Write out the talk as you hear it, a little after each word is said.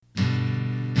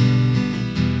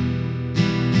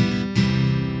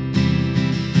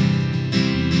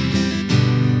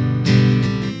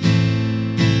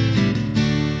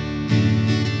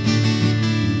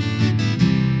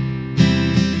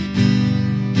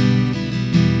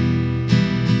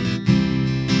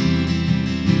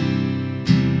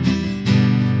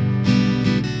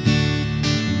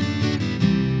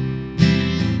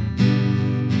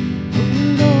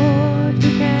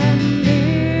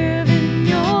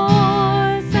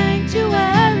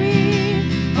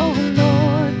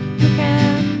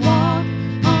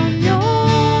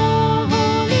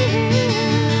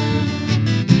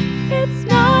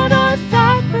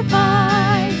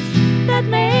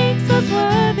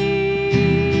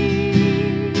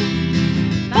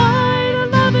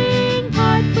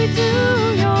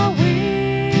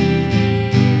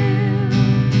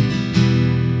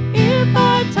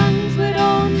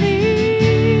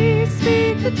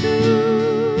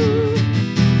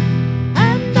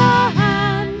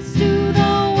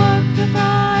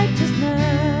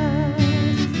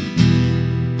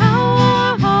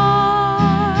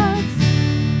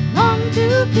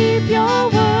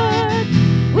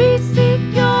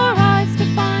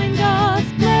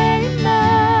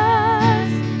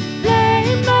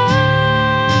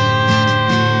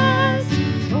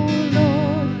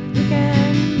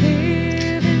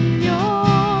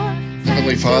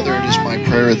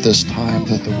at this time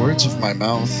that the words of my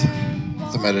mouth,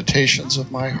 the meditations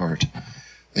of my heart,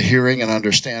 the hearing and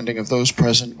understanding of those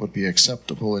present would be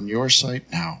acceptable in your sight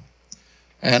now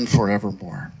and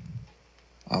forevermore.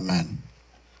 Amen.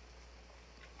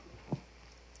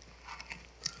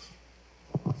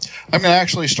 I'm going to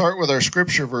actually start with our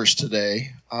scripture verse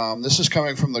today. This is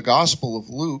coming from the Gospel of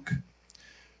Luke,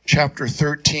 chapter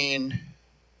 13,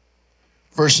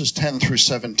 verses 10 through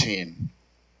 17.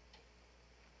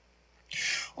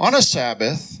 On a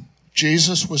Sabbath,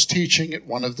 Jesus was teaching at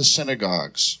one of the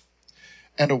synagogues,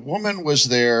 and a woman was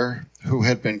there who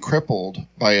had been crippled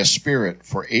by a spirit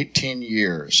for 18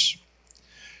 years.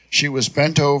 She was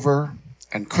bent over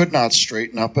and could not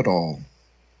straighten up at all.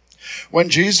 When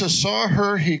Jesus saw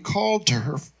her, he called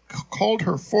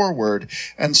her forward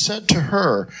and said to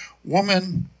her,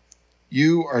 "Woman,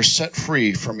 you are set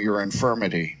free from your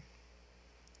infirmity."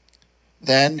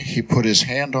 Then he put his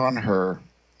hand on her,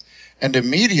 and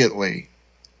immediately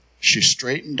she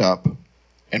straightened up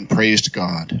and praised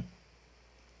God.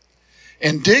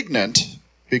 Indignant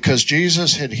because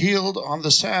Jesus had healed on the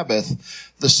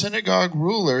Sabbath, the synagogue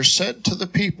ruler said to the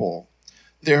people,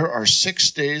 "There are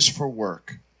 6 days for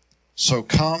work, so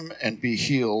come and be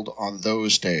healed on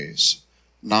those days,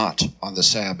 not on the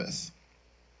Sabbath."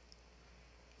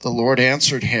 The Lord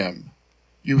answered him,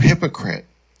 "You hypocrite!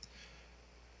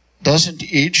 Doesn't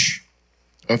each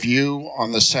of you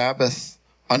on the Sabbath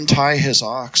untie his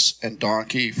ox and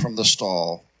donkey from the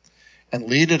stall and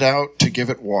lead it out to give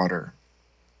it water?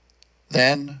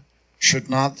 Then should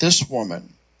not this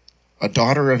woman, a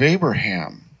daughter of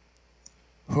Abraham,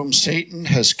 whom Satan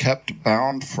has kept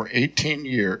bound for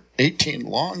 18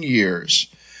 long years,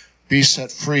 be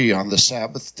set free on the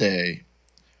Sabbath day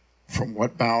from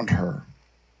what bound her?"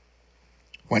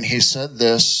 When he said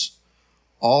this,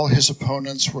 all his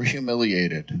opponents were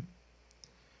humiliated,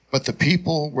 but the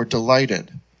people were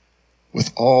delighted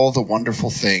with all the wonderful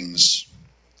things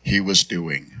he was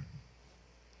doing.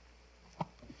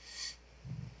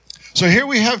 So here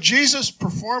we have Jesus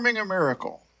performing a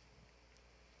miracle.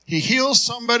 He heals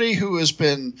somebody who has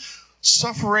been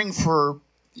suffering for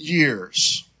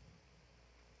years.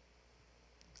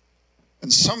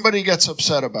 And somebody gets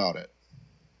upset about it.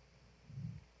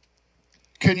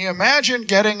 Can you imagine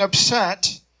getting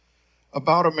upset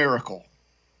about a miracle?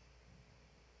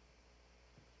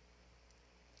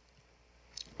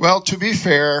 Well, to be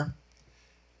fair,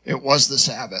 it was the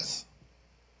Sabbath.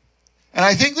 And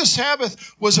I think the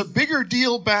Sabbath was a bigger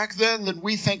deal back then than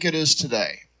we think it is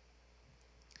today.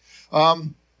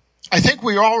 I think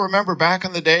we all remember back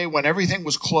in the day when everything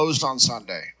was closed on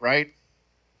Sunday, right?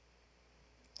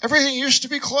 Everything used to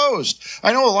be closed.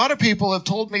 I know a lot of people have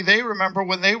told me they remember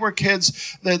when they were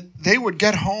kids that they would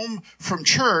get home from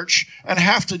church and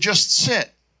have to just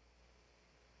sit.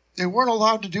 They weren't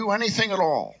allowed to do anything at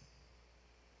all.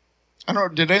 I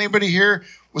don't know,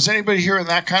 was anybody here in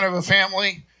that kind of a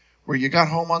family where you got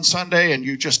home on Sunday and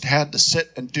you just had to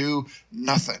sit and do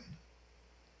nothing?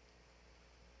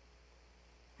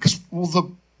 Because,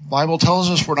 the Bible tells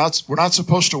us we're not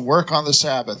supposed to work on the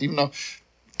Sabbath, even though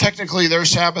technically their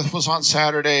Sabbath was on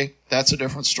Saturday. That's a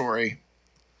different story.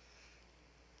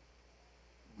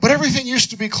 But everything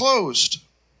used to be closed.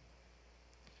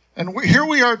 And here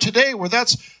we are today where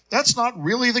that's not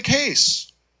really the case.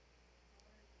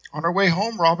 On our way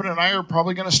home, Robin and I are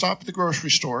probably going to stop at the grocery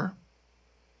store.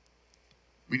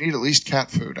 We need at least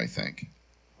cat food, I think.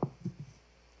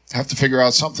 Have to figure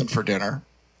out something for dinner.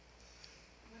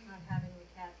 We're not having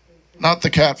the cat food. Not the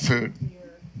cat food.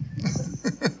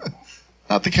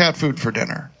 Not the cat food for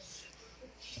dinner.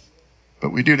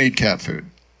 But we do need cat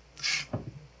food.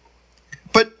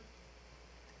 But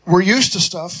we're used to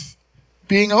stuff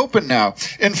being open now.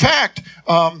 In fact,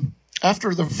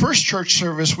 after the first church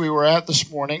service we were at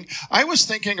this morning, I was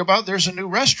thinking about there's a new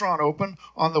restaurant open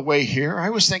on the way here.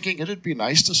 I was thinking it'd be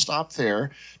nice to stop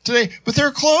there today, but they're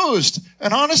closed.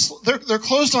 And honestly, they're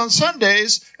closed on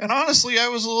Sundays, and honestly, I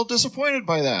was a little disappointed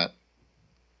by that.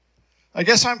 I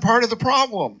guess I'm part of the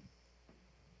problem.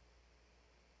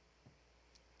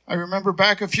 I remember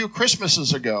back a few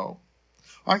Christmases ago.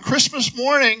 On Christmas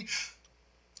morning,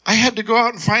 I had to go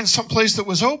out and find some place that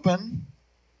was open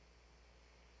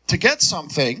to get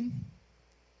something,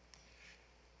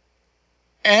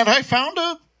 and I found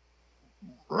a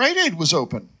Rite Aid was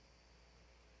open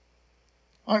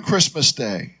on Christmas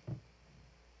Day.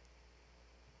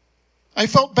 I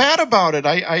felt bad about it.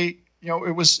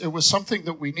 It was something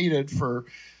that we needed for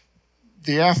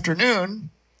the afternoon,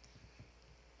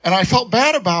 and I felt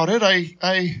bad about it.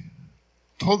 I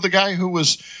told the guy who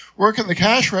was working the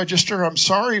cash register. I'm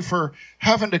sorry for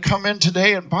having to come in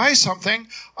today and buy something.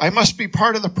 I must be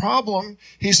part of the problem.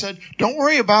 He said, don't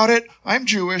worry about it. I'm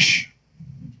Jewish.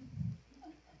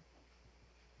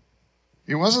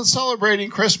 He wasn't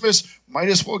celebrating Christmas. Might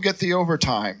as well get the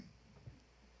overtime.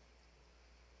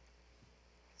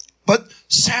 But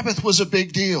Sabbath was a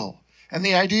big deal. And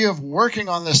the idea of working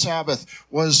on the Sabbath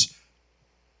was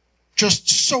just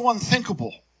so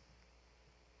unthinkable.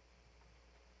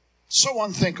 So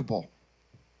unthinkable.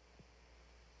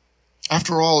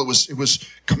 After all, it was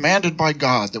commanded by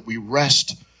God that we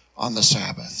rest on the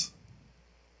Sabbath.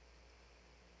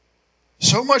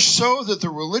 So much so that the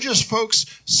religious folks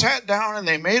sat down and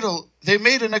they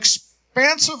made an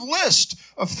expansive list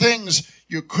of things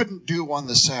you couldn't do on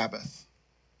the Sabbath.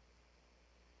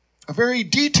 A very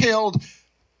detailed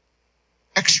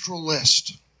extra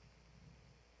list.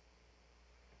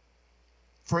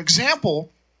 For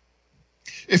example,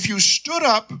 if you stood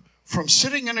up from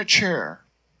sitting in a chair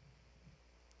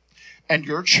and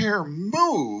your chair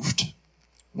moved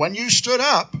when you stood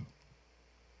up,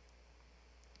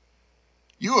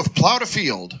 you have plowed a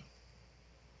field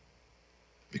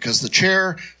because the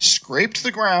chair scraped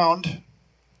the ground.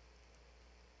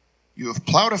 You have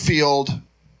plowed a field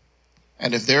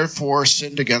and have therefore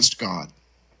sinned against God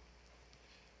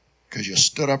because you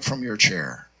stood up from your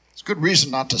chair. It's a good reason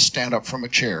not to stand up from a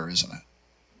chair, isn't it?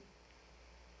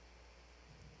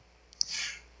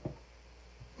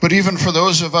 But even for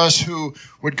those of us who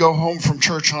would go home from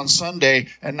church on Sunday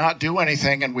and not do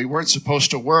anything and we weren't supposed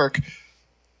to work,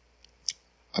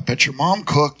 I bet your mom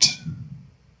cooked.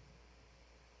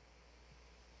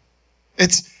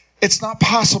 It's not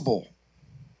possible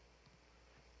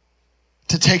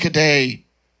to take a day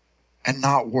and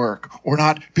not work or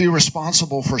not be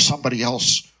responsible for somebody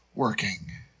else working.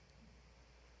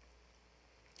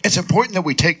 It's important that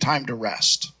we take time to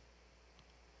rest.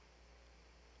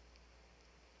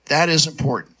 That is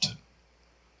important.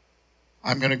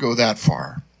 I'm going to go that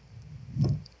far.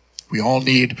 We all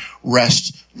need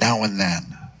rest now and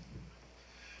then.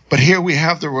 But here we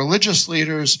have the religious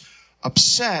leaders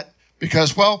upset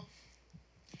because, well,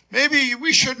 maybe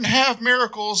we shouldn't have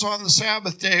miracles on the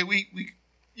Sabbath day.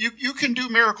 You can do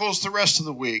miracles the rest of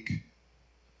the week.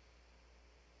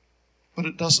 But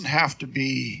it doesn't have to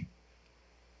be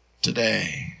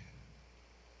today.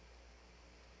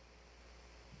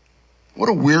 What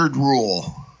a weird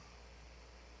rule.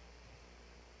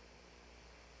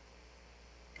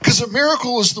 Because a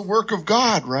miracle is the work of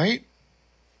God, right?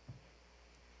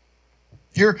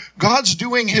 Here, God's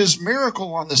doing his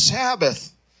miracle on the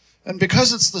Sabbath. And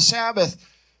because it's the Sabbath,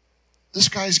 this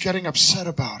guy's getting upset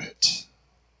about it.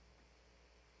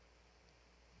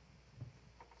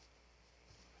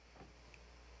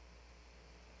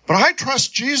 But I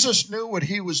trust Jesus knew what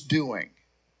he was doing.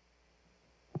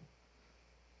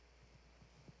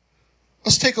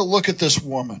 Let's take a look at this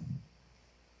woman.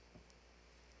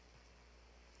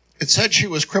 It said she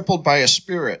was crippled by a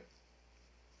spirit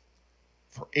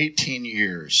for 18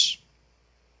 years.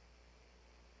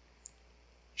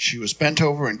 She was bent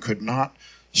over and could not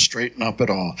straighten up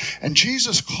at all. And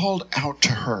Jesus called out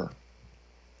to her.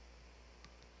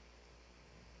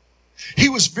 He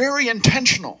was very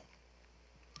intentional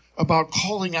about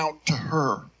calling out to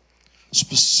her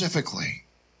specifically,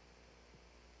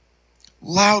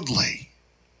 loudly,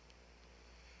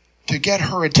 to get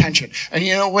her attention. And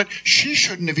you know what? She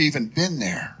shouldn't have even been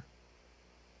there.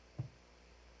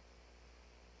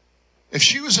 If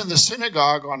she was in the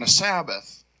synagogue on a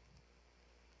Sabbath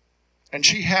and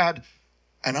she had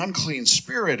an unclean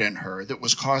spirit in her that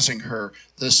was causing her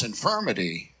this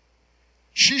infirmity,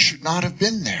 she should not have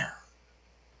been there.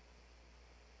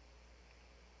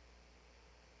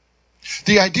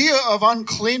 The idea of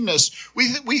uncleanness,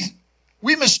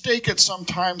 we mistake it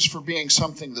sometimes for being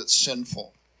something that's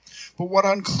sinful. But what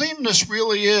uncleanness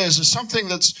really is something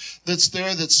that's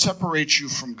there that separates you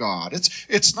from God.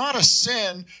 It's not a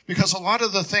sin, because a lot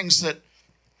of the things that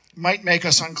might make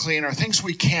us unclean are things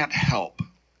we can't help.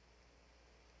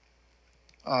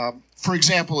 For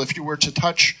example, if you were to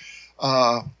touch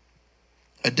a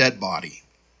dead body,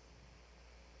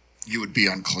 you would be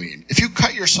unclean. If you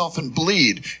cut yourself and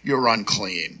bleed, you're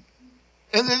unclean.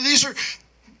 And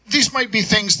these might be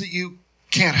things that you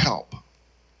can't help.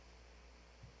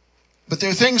 But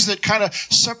they're things that kind of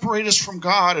separate us from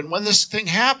God. And when this thing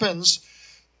happens,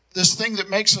 this thing that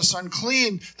makes us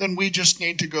unclean, then we just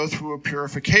need to go through a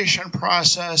purification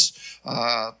process,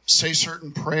 say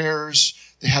certain prayers.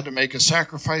 They had to make a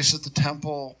sacrifice at the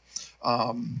temple,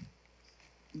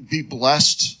 be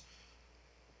blessed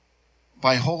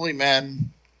by holy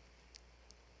men,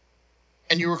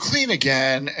 and you were clean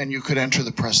again, and you could enter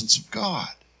the presence of God.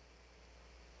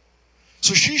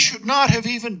 So she should not have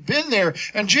even been there.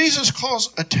 And Jesus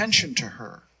calls attention to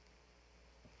her.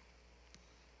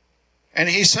 And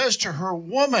he says to her,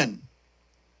 "Woman,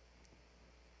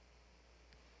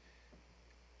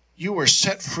 you were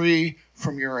set free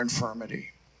from your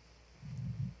infirmity."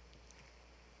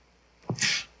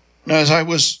 Now, as I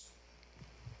was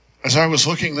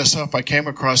looking this up, I came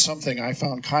across something I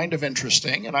found kind of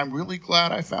interesting, and I'm really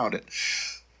glad I found it.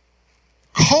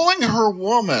 Calling her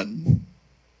woman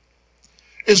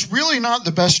is really not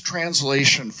the best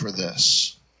translation for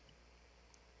this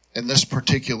in this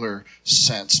particular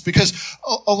sense, because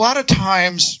a lot of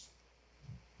times,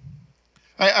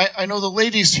 I know the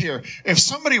ladies here, if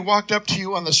somebody walked up to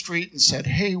you on the street and said,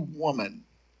 "Hey, woman,"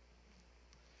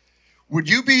 would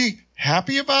you be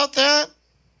happy about that?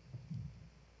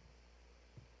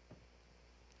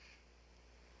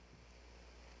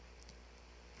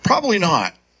 Probably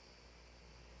not.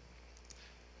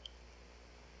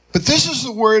 But this is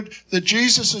the word that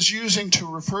Jesus is using to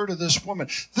refer to this woman.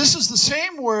 This is the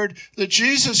same word that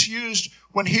Jesus used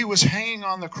when he was hanging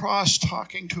on the cross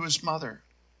talking to his mother.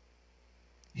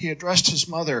 He addressed his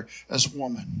mother as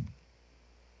woman.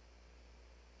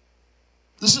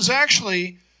 This is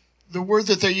actually, the word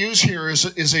that they use here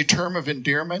is a term of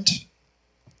endearment.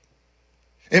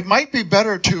 It might be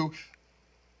better to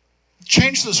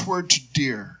change this word to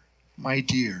dear, my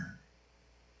dear.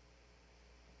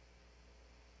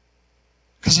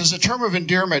 Because as a term of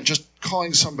endearment, just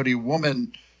calling somebody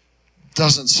woman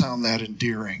doesn't sound that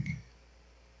endearing.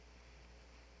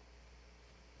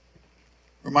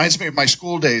 Reminds me of my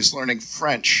school days learning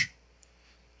French.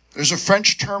 There's a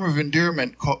French term of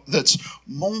endearment that's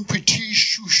mon petit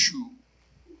chouchou.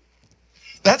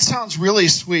 That sounds really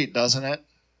sweet, doesn't it?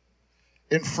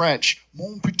 In French,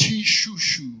 mon petit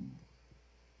chouchou.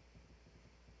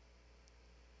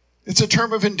 It's a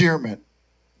term of endearment,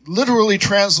 literally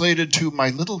translated to my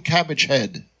little cabbage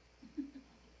head.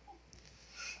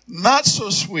 Not so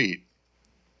sweet.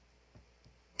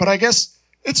 But I guess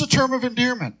it's a term of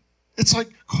endearment. It's like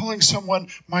calling someone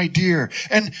my dear.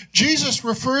 And Jesus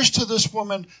refers to this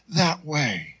woman that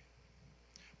way.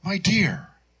 My dear.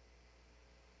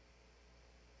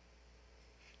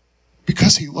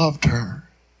 Because he loved her.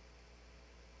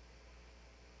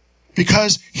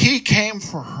 Because he came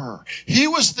for her. He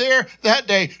was there that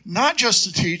day, not just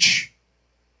to teach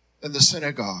in the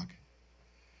synagogue,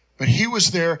 but he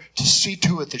was there to see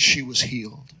to it that she was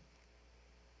healed.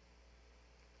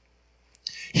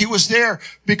 He was there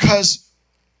because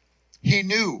he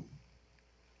knew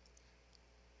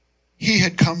he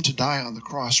had come to die on the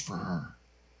cross for her.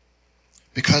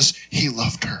 Because he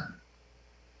loved her.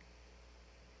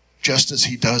 Just as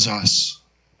he does us.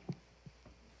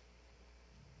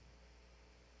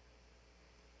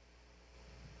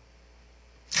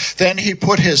 Then he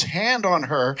put his hand on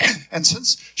her, and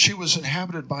since she was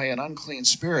inhabited by an unclean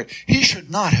spirit, he should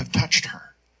not have touched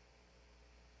her.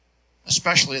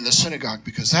 Especially in the synagogue,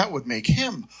 because that would make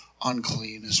him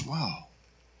unclean as well.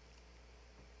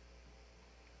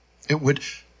 It would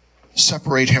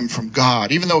separate him from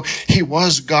God. Even though he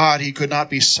was God, he could not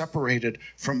be separated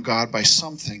from God by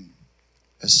something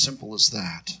as simple as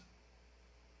that.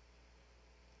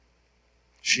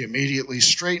 She immediately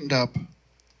straightened up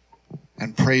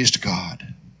and praised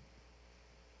God.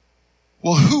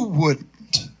 Well, who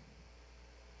wouldn't?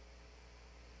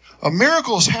 A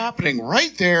miracle is happening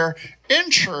right there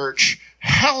in church.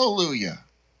 Hallelujah.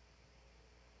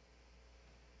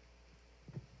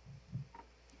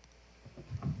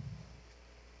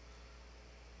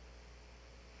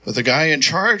 But the guy in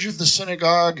charge of the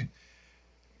synagogue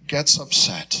gets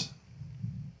upset.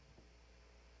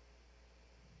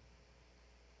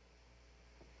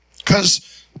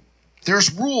 Because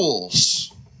there's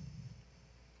rules.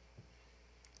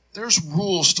 There's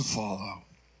rules to follow.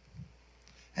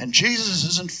 And Jesus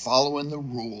isn't following the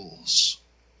rules.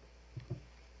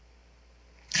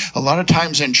 A lot of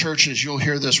times in churches, you'll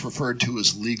hear this referred to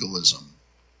as legalism.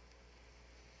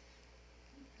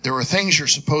 There are things you're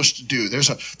supposed to do. There's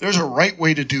a right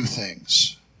way to do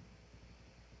things.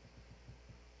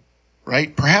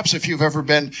 Right? Perhaps if you've ever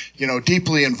been,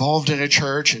 deeply involved in a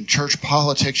church and church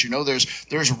politics,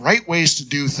 there's right ways to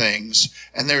do things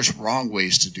and there's wrong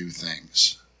ways to do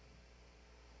things.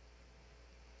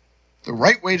 The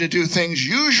right way to do things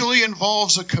usually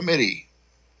involves a committee.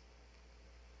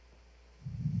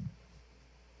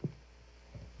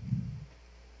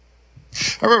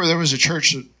 I remember there was a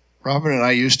church that Robin and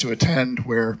I used to attend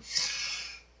where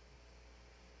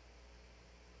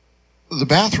the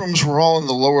bathrooms were all in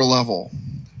the lower level.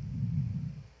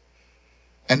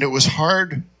 And it was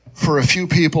hard for a few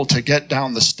people to get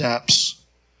down the steps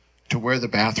to where the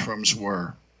bathrooms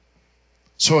were.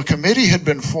 So a committee had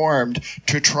been formed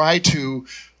to try to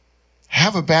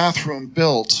have a bathroom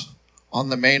built on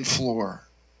the main floor.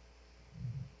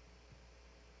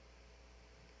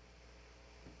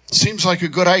 Seems like a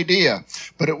good idea,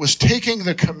 but it was taking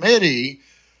the committee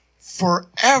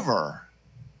forever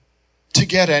to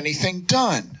get anything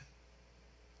done.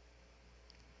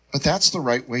 But that's the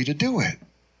right way to do it.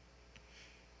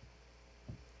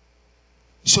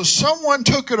 So someone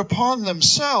took it upon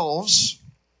themselves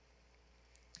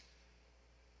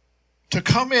to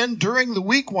come in during the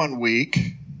week one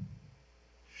week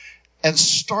and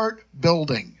start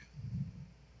building.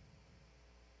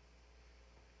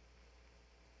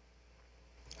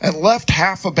 And left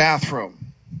half a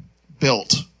bathroom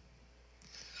built,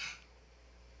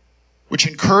 which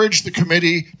encouraged the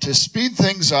committee to speed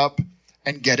things up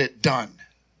and get it done.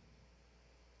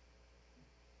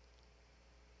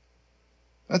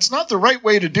 That's not the right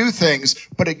way to do things,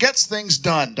 but it gets things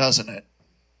done, doesn't it?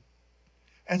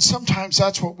 And sometimes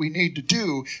that's what we need to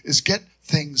do, is get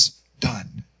things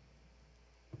done.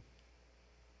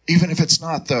 Even if it's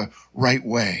not the right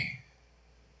way.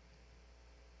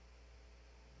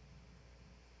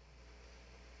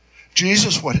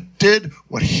 Jesus did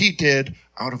what he did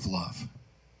out of love.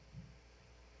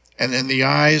 And in the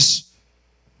eyes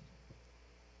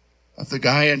of the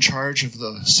guy in charge of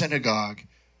the synagogue,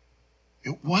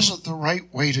 it wasn't the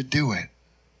right way to do it.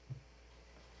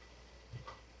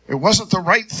 It wasn't the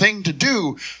right thing to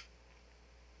do,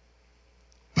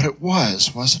 but it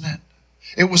was, wasn't it?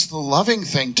 It was the loving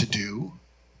thing to do.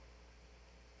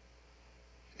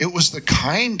 It was the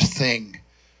kind thing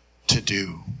to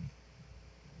do.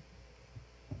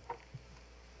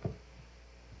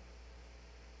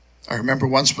 I remember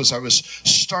once as I was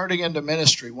starting into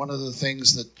ministry, one of the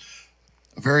things that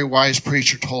a very wise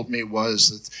preacher told me was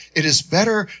that it is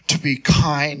better to be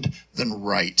kind than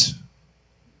right.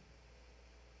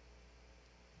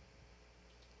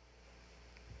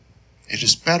 It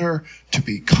is better to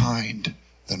be kind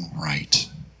than right.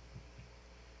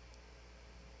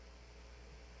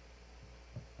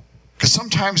 Because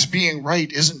sometimes being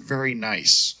right isn't very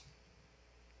nice.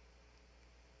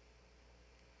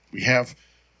 We have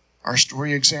our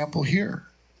story example here.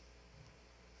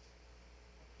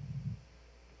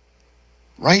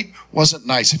 Right wasn't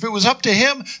nice. If it was up to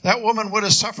him, that woman would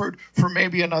have suffered for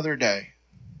maybe another day.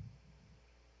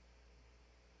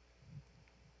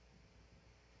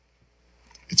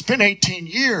 It's been 18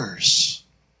 years.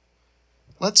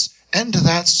 Let's end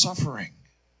that suffering.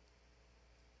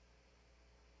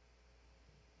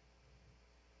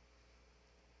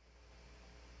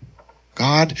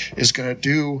 God is going to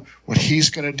do what he's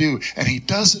going to do, and he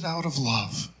does it out of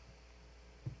love.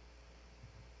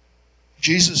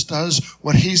 Jesus does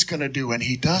what he's going to do, and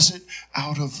he does it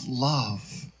out of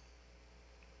love.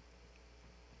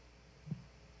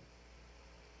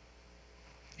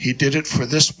 He did it for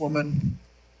this woman.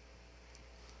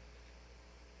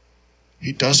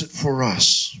 He does it for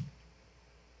us.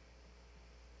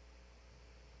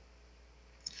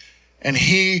 And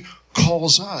he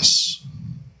calls us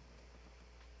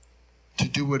to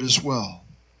do it as well.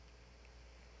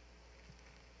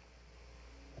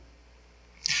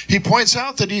 He points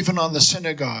out that even on the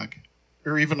synagogue,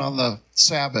 or even on the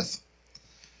Sabbath,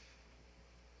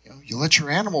 you let your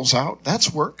animals out,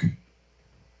 that's work.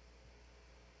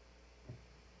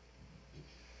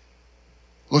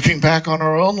 Looking back on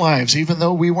our own lives, even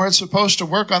though we weren't supposed to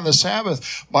work on the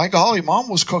Sabbath, by golly, Mom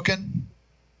was cooking.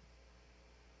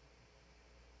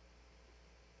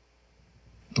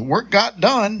 The work got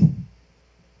done,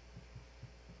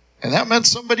 and that meant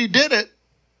somebody did it.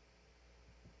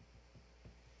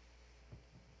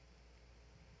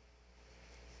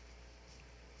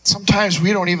 Sometimes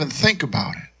we don't even think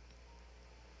about it.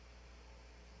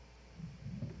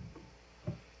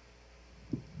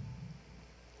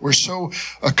 We're so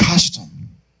accustomed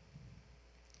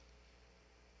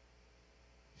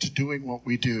to doing what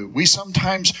we do. We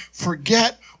sometimes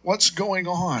forget what's going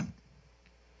on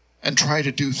and try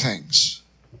to do things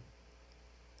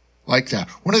like that.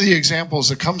 One of the examples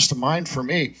that comes to mind for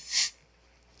me, it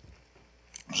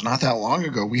was not that long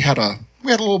ago. We had a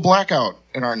little blackout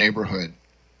in our neighborhood.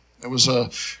 It was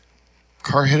a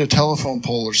car hit a telephone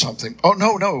pole or something. Oh,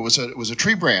 no, it was a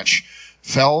tree branch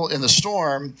fell in the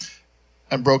storm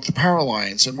and broke the power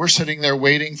lines. And we're sitting there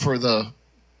waiting for the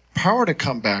power to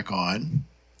come back on.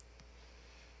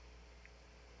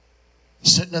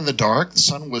 Sitting in the dark, the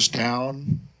sun was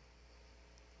down.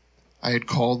 I had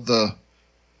called the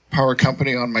power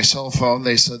company on my cell phone.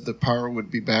 They said the power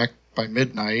would be back by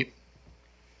midnight.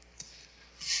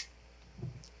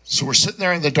 So we're sitting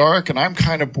there in the dark, and I'm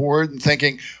kind of bored and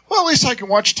thinking, well, at least I can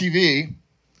watch TV.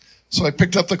 So I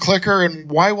picked up the clicker, and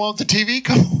why won't the TV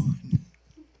come on?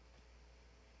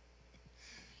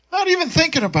 Not even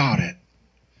thinking about it.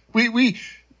 We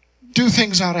do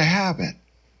things out of habit.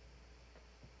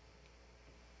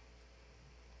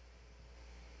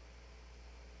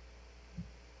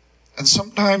 And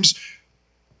sometimes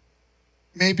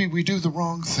maybe we do the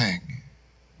wrong thing.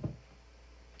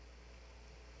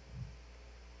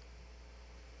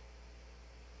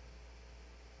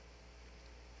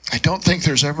 I don't think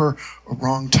there's ever a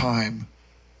wrong time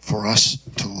for us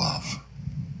to love.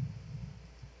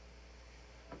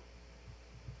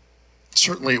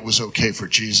 Certainly it was okay for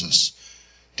Jesus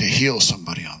to heal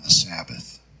somebody on the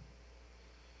Sabbath.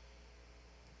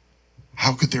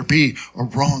 How could there be a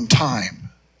wrong time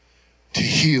to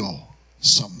heal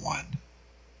someone?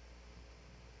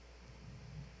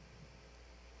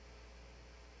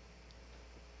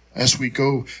 As we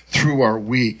go through our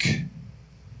week,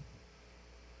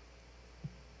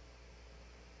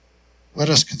 let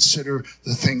us consider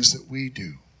the things that we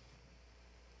do.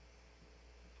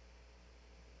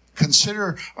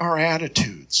 Consider our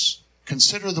attitudes.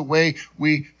 Consider the way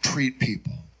we treat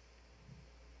people.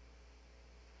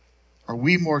 Are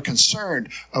we more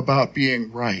concerned about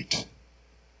being right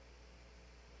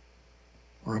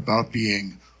or about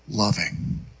being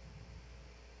loving?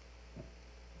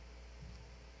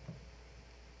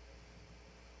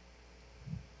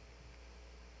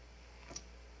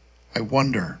 I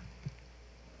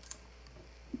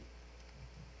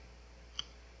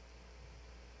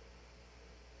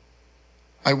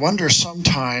wonder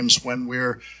sometimes when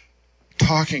we're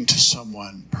talking to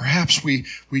someone, perhaps we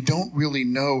don't really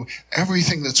know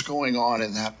everything that's going on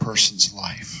in that person's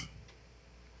life.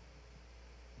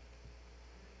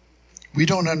 We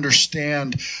don't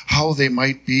understand how they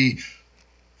might be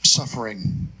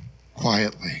suffering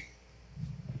quietly.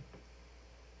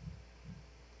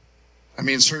 I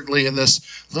mean, certainly in this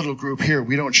little group here,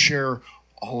 we don't share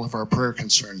all of our prayer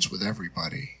concerns with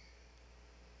everybody.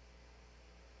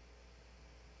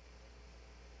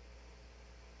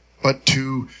 But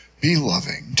to be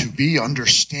loving, to be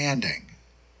understanding,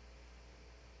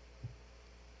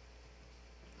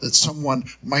 that someone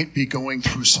might be going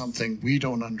through something we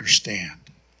don't understand.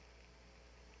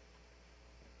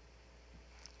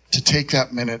 To take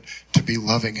that minute to be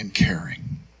loving and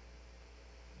caring.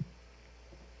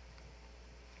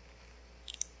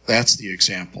 That's the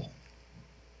example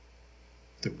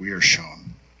that we are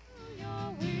shown.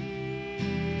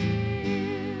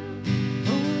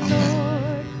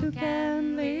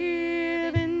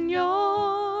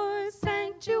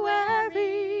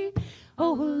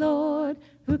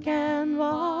 Who can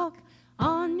walk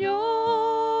on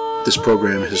your This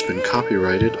program has been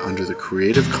copyrighted under the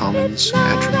Creative Commons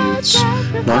Attributes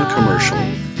Non-Commercial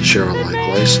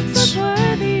Share-alike license.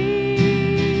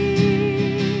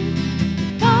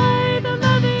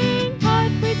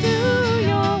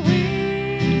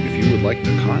 If you would like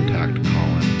to contact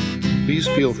Colin, please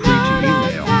feel free to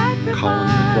email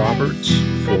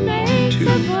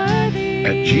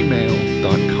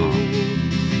colinroberts412@gmail.com.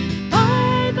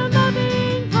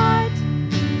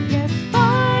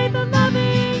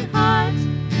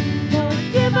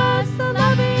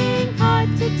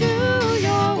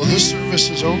 This service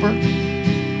is over.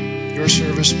 Your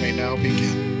service may now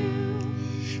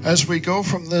begin. As we go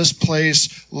from this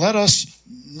place, let us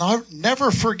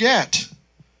never forget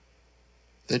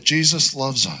that Jesus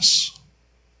loves us.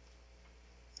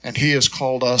 And he has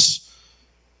called us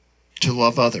to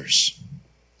love others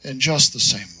in just the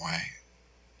same way.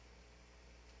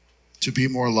 To be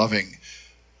more loving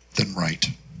than right.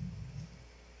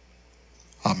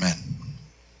 Amen.